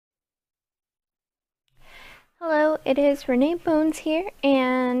it is Renee Bones here,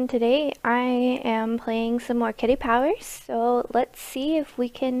 and today I am playing some more Kitty Powers, so let's see if we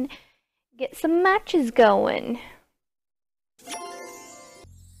can get some matches going.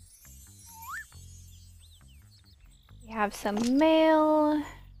 We have some mail.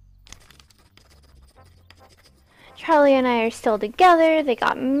 Charlie and I are still together, they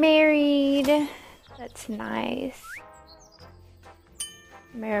got married. That's nice.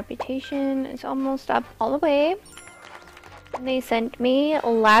 My reputation is almost up all the way. And they sent me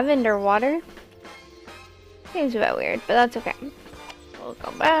lavender water. Seems a bit weird, but that's okay. We'll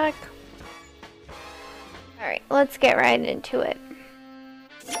go back. Alright, let's get right into it.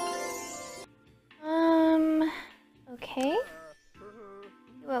 Okay.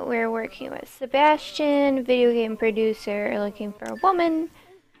 What we're working with. Sebastian, video game producer, looking for a woman.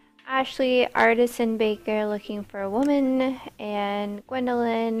 Ashley, artisan baker, looking for a woman. And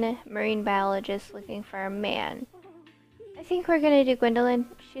Gwendolyn, marine biologist, looking for a man. I think we're gonna do Gwendolyn.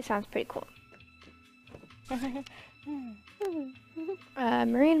 She sounds pretty cool.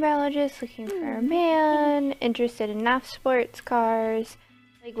 Marine biologist, looking for a man. Interested in NAF sports, cars,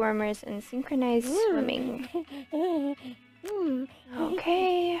 leg warmers, and synchronized swimming.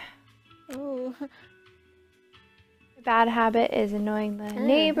 Okay. My bad habit is annoying the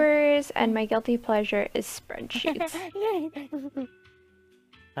neighbors, and my guilty pleasure is spreadsheets.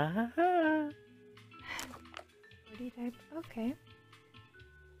 Body type, okay.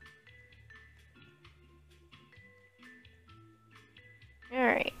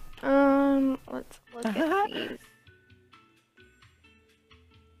 Alright, let's look at these.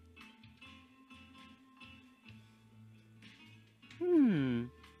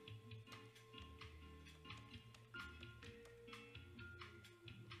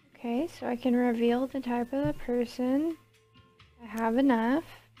 Okay, so I can reveal the type of the person. I have enough.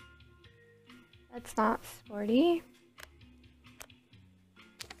 That's not sporty.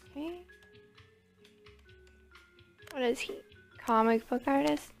 Okay. What is he? Comic book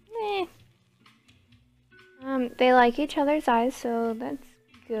artist? Meh. They like each other's eyes, so that's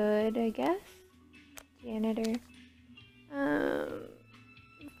good, I guess. Janitor.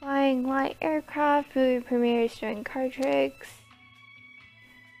 Flying light aircraft, movie premieres, doing card tricks.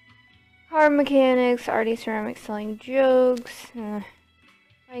 Car mechanics, arty ceramics, selling jokes.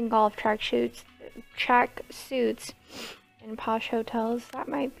 Playing golf track suits in posh hotels. That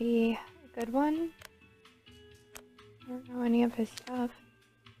might be a good one. I don't know any of his stuff.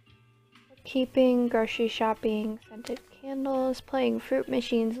 Bookkeeping, grocery shopping, scented candles, playing fruit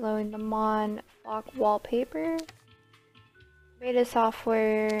machines, loading the Mon flock wallpaper, beta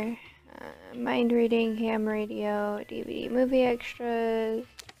software, mind reading, ham radio, DVD movie extras,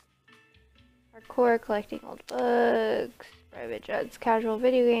 hardcore, collecting old books, private jets, casual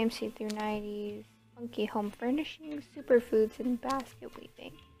video games, see-through 90s, funky home furnishings, superfoods, and basket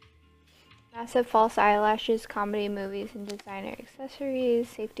weaving. Massive false eyelashes, comedy movies, and designer accessories,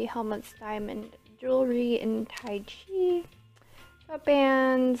 safety helmets, diamond jewelry, and Tai Chi,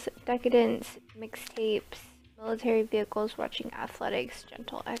 sweatbands, decadence, mixtapes, military vehicles, watching athletics,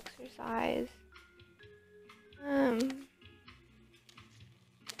 gentle exercise.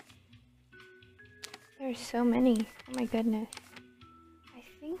 There's so many. Oh my goodness. I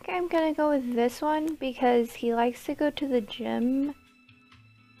think I'm gonna go with this one because he likes to go to the gym.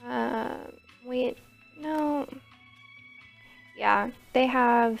 Wait, no. Yeah, they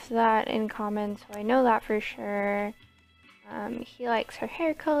have that in common, so I know that for sure. He likes her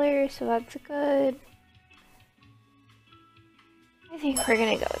hair color, so that's good. I think we're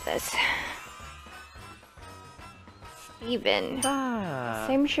gonna go with this. Steven.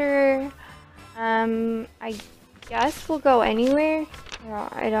 Same sure. I guess we'll go anywhere. No,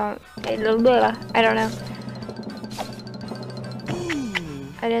 I don't know.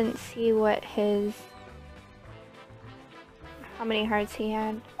 I didn't see what his, how many hearts he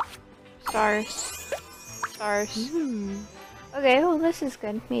had. Stars. Okay, well this is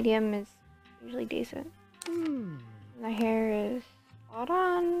good. Medium is usually decent. The hair is spot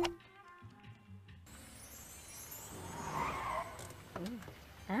on.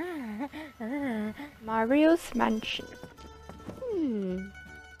 Mario's Mansion. You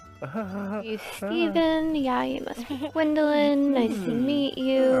Steven, yeah, you must be Gwendolyn, nice to meet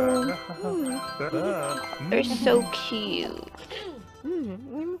you. They're so cute.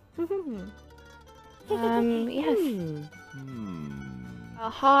 Yes.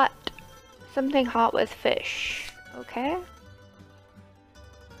 Something hot with fish. Okay.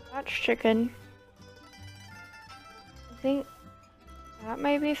 That's chicken. I think that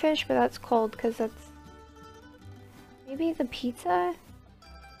might be fish, but that's cold because that's maybe the pizza.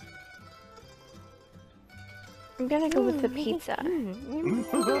 I'm gonna go with the pizza.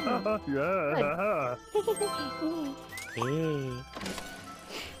 Yeah.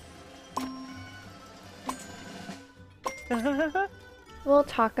 We'll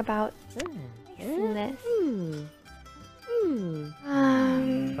talk about this.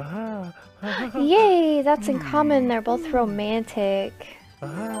 Yay, that's in common. They're both romantic.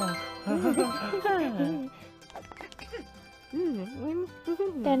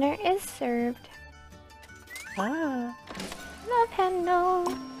 Dinner is served. Love handle.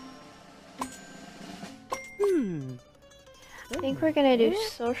 I think we're gonna do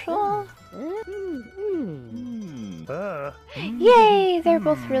social. Yay, they're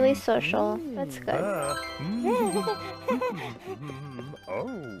both really social. That's good.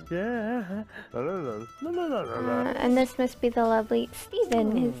 And this must be the lovely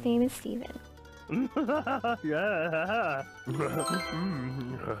Steven. His name is Steven.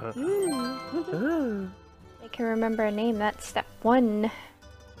 I can remember a name. That's step 1.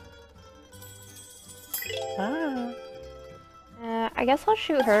 I guess I'll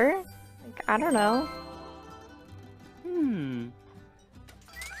shoot her. Like, I don't know.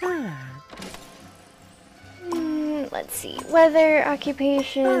 Let's see. Weather,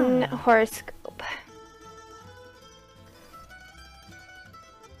 occupation, horoscope.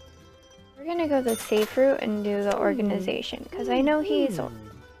 We're gonna go the safe route and do the organization, because I know he's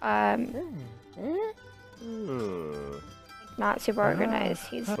not super organized.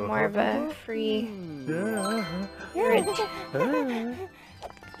 He's more of a free spirit.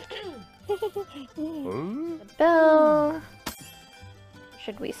 The bill.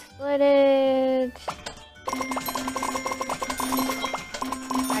 Should we split it?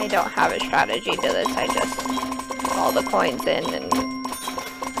 I don't have a strategy to this. I just put all the coins in and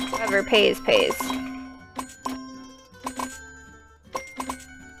whoever pays, pays.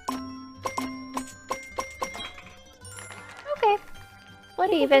 Okay.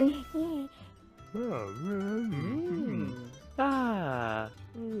 Split even.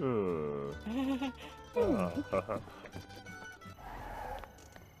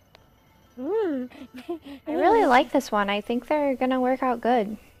 I really like this one. I think they're gonna work out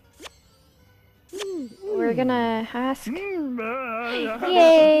good. We're gonna ask.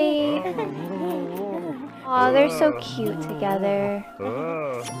 Yay! Aw, they're so cute together.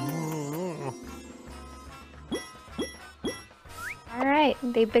 Alright,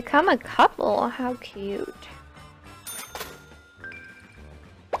 they become a couple. How cute.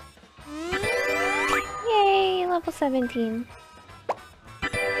 Yay, level 17.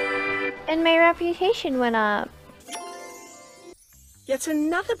 And my reputation went up. Yet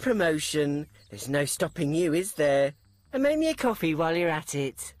another promotion. There's no stopping you, is there? And make me a coffee while you're at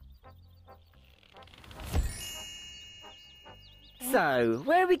it. So,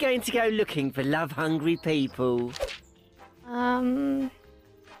 where are we going to go looking for love-hungry people? You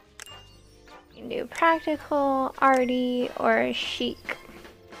can do practical, arty, or chic.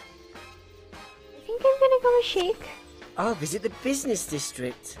 I think I'm gonna go with chic. I'll visit the business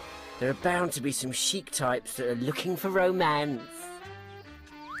district. There are bound to be some chic types that are looking for romance.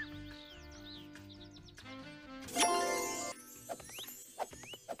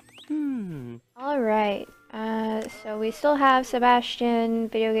 Alright, so we still have Sebastian,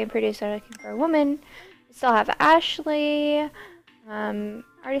 video game producer looking for a woman. We still have Ashley,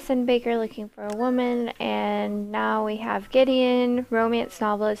 artisan baker looking for a woman, and now we have Gideon, romance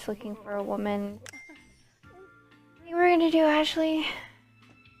novelist looking for a woman. I think we're gonna do Ashley.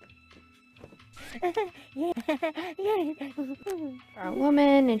 For a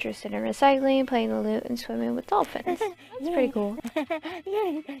woman interested in recycling, playing the lute, and swimming with dolphins. That's pretty cool.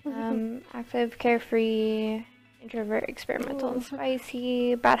 Active, carefree, introvert, experimental, and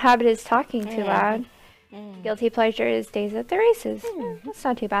spicy. Bad habit is talking too loud. Guilty pleasure is days at the races. That's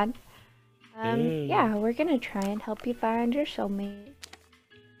not too bad. Yeah, we're gonna try and help you find your soulmate.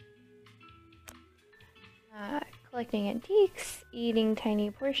 Collecting antiques, eating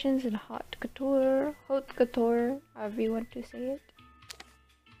tiny portions, and haute couture, however you want to say it.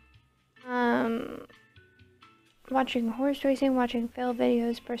 Watching horse racing, watching fail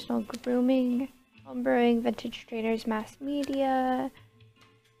videos, personal grooming, homebrewing, vintage traders, mass media,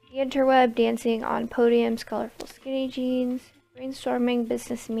 the interweb, dancing on podiums, colorful skinny jeans, brainstorming,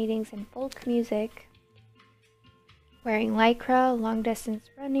 business meetings, and folk music, wearing lycra, long distance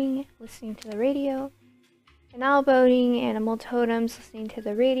running, listening to the radio, canal boating, animal totems, listening to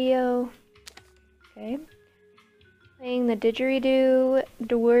the radio. Okay. Playing the didgeridoo,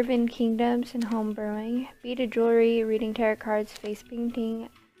 dwarven kingdoms, and homebrewing. Beaded jewelry, reading tarot cards, face painting,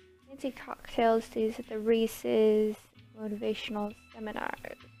 fancy cocktails, days at the races, motivational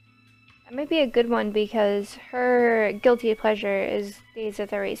seminars. That might be a good one because her guilty pleasure is Days at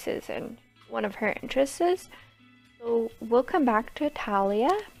the Races and one of her interests is. So we'll come back to Talia.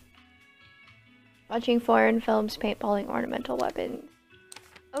 Watching foreign films, paintballing, ornamental weapons.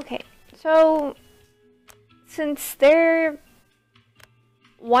 Okay, so since they're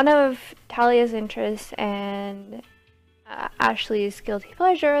one of Talia's interests and Ashley's guilty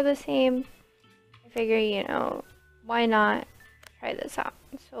pleasure are the same, I figure, you know, why not try this out?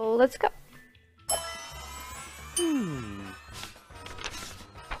 So let's go.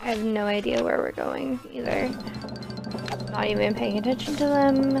 I have no idea where we're going either. Not even paying attention to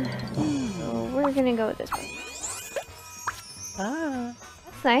them. So we're gonna go with this one.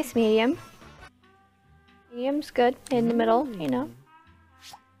 That's nice, medium. Medium's good in the middle, you know.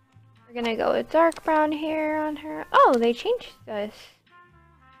 We're gonna go with dark brown hair on her. Oh, they changed this.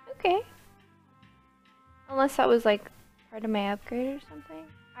 Okay. Unless that was like part of my upgrade or something.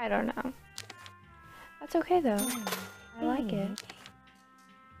 I don't know. That's okay though. I like it.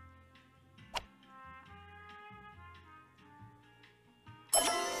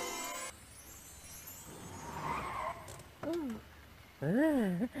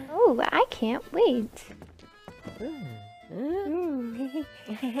 Oh, I can't wait.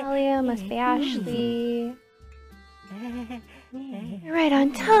 Talia must be Ashley. You're right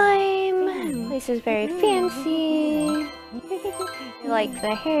on time. Place is very fancy. I like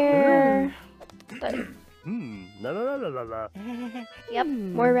the hair. Yep,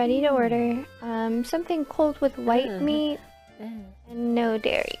 we're ready to order. Something cold with white meat and no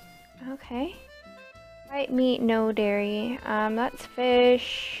dairy. Okay. White meat, no dairy. That's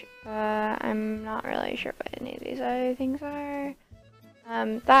fish. I'm not really sure what any of these other things are.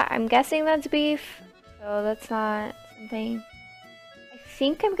 I'm guessing that's beef, so that's not something. I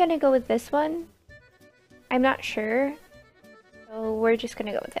think I'm gonna go with this one. I'm not sure, so we're just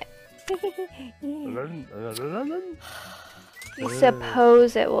gonna go with it. I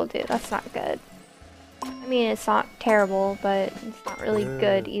suppose it will do. That's not good. I mean, it's not terrible, but it's not really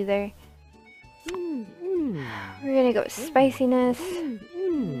good either. We're gonna go with spiciness.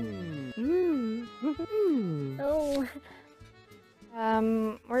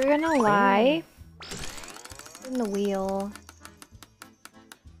 We're gonna lie. In the wheel.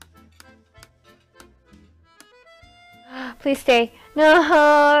 Please stay.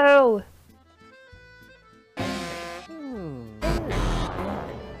 No!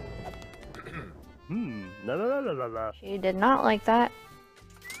 She did not like that.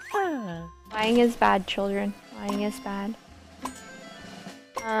 Lying is bad, children. Lying is bad.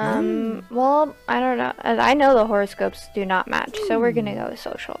 Well, I don't know. I know the horoscopes do not match, so we're gonna go with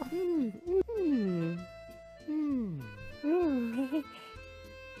social.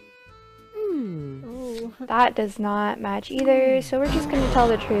 That does not match either, so we're just gonna tell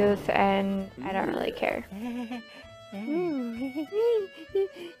the truth, and I don't really care.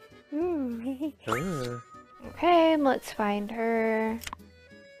 Okay, let's find her.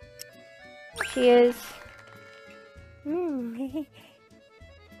 There she is.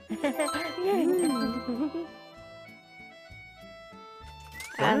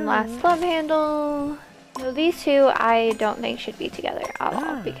 And last love handle. So these two I don't think should be together at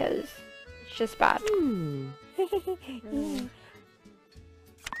all because it's just bad.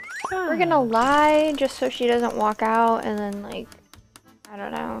 We're gonna lie just so she doesn't walk out and then like, I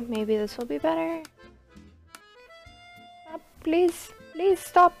don't know, maybe this will be better. Stop, please, please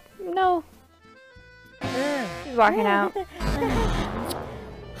stop, no. She's walking out.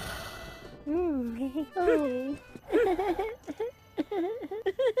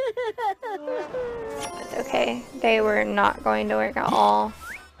 It's okay. They were not going to work at all.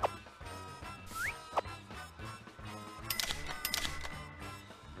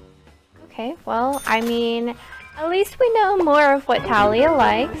 Okay, well, I mean, at least we know more of what Talia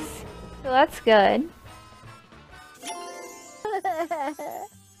likes, so that's good.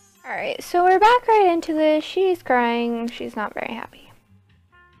 Alright, so we're back right into this. She's crying. She's not very happy.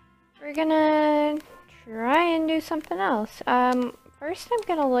 We're gonna try and do something else. First I'm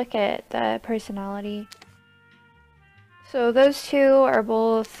gonna look at the personality. So those two are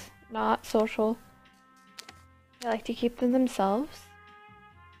both not social. They like to keep them themselves.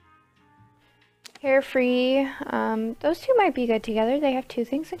 Carefree. Those two might be good together. They have two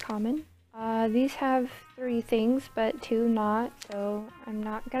things in common. These have three things, but two not, so I'm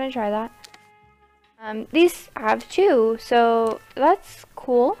not gonna try that. These have two, so that's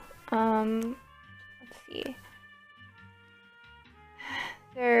cool. Let's see.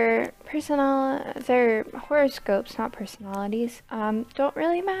 Their horoscopes, not personalities, don't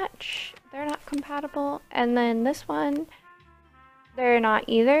really match. They're not compatible. And then this one, they're not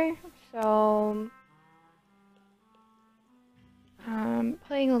either. So,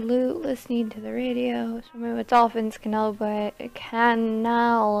 playing a lute, listening to the radio, swimming with dolphins, canal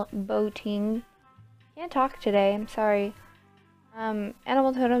boating. Can't talk today, I'm sorry.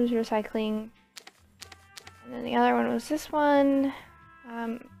 Animal totems, recycling. And then the other one was this one.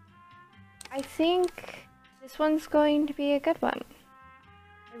 I think this one's going to be a good one.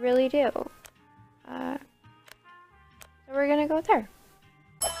 I really do. So we're gonna go with her.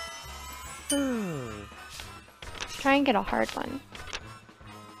 Try and get a hard one.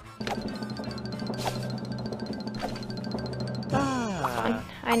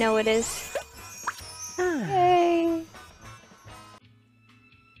 I know it is. Yay!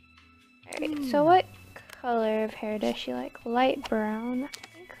 Alright, so what color of hair does she like? Light brown. I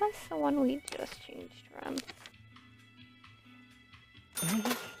think that's the one we just changed from.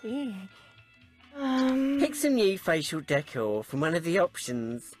 Pick some new facial decor from one of the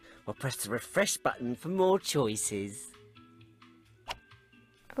options, or press the refresh button for more choices.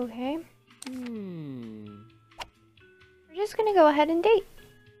 Okay. We're just gonna go ahead and date.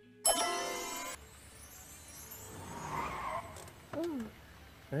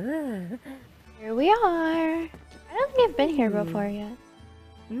 Here we are. I don't think I've been here before yet.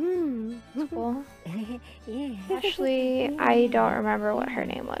 That's cool. Actually, I don't remember what her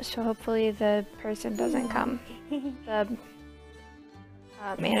name was, so hopefully the person doesn't come. The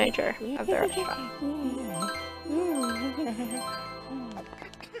manager of the restaurant.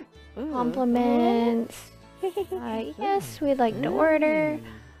 Compliments. Yes, we'd like to order.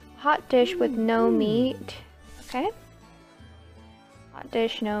 Hot dish with no meat. Okay. Hot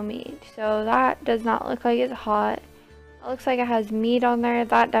dish, no meat. So that does not look like it's hot. It looks like it has meat on there.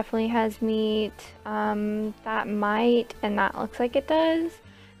 That definitely has meat. That might, and that looks like it does.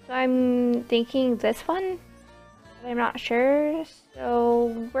 So I'm thinking this one, but I'm not sure.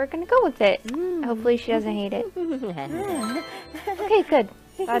 So we're gonna go with it. Hopefully she doesn't hate it. Okay, good.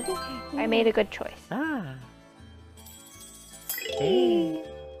 I made a good choice. Hey.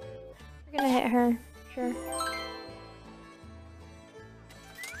 We're gonna hit her. Sure.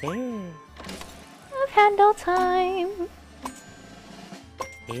 Love handle time.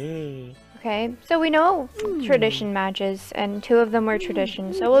 Okay, so we know tradition matches, and 2 of them were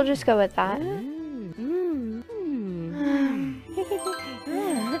tradition, so we'll just go with that.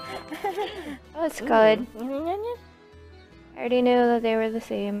 That's good. I already knew that they were the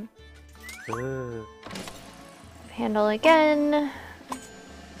same. Handle again.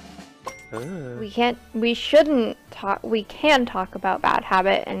 We can talk about bad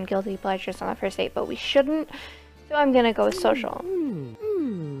habit and guilty pleasures on the first date, but we shouldn't. So I'm gonna go with social.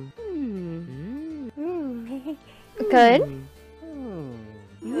 Good.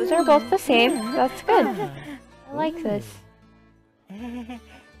 Those are both the same. That's good. I like this.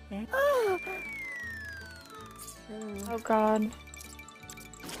 Oh god.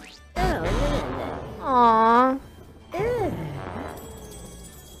 Aww.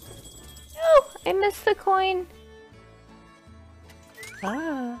 No, I missed the coin.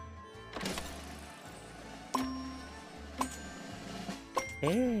 I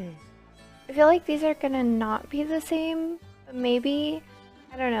feel like these are gonna not be the same, but maybe.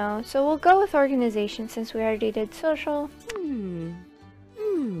 I don't know. So we'll go with organization since we already did social.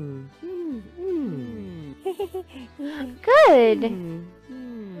 Good.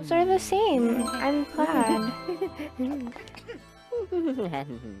 Those are the same. I'm glad.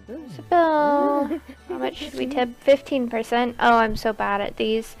 Bill. How much should we tip? 15%. Oh, I'm so bad at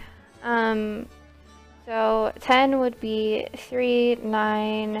these. So 10 would be 3,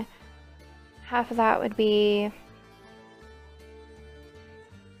 9. Half of that would be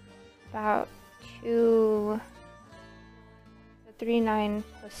about 2. So 3, 9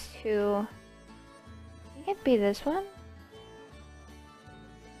 plus 2. I think it'd be this one.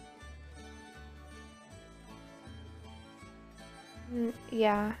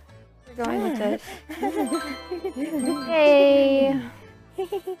 Yeah, we're going with this. Yay!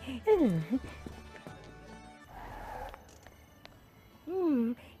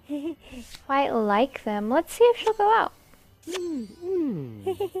 Quite like them. Let's see if she'll go out.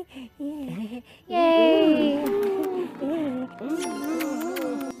 Yay!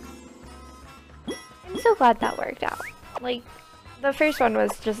 I'm so glad that worked out. Like, the first one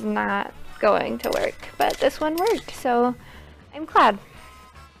was just not going to work, but this one worked, so I'm glad.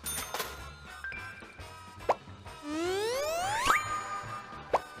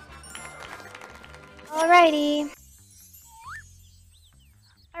 Alrighty.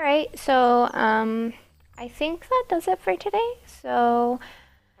 Alright, so, I think that does it for today. So,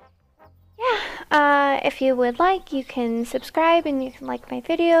 yeah, if you would like, you can subscribe and you can like my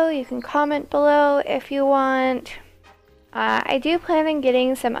video. You can comment below if you want. I do plan on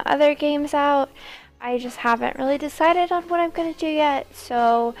getting some other games out. I just haven't really decided on what I'm going to do yet.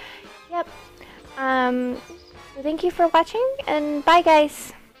 So, yep. So thank you for watching, and bye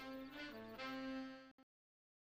guys!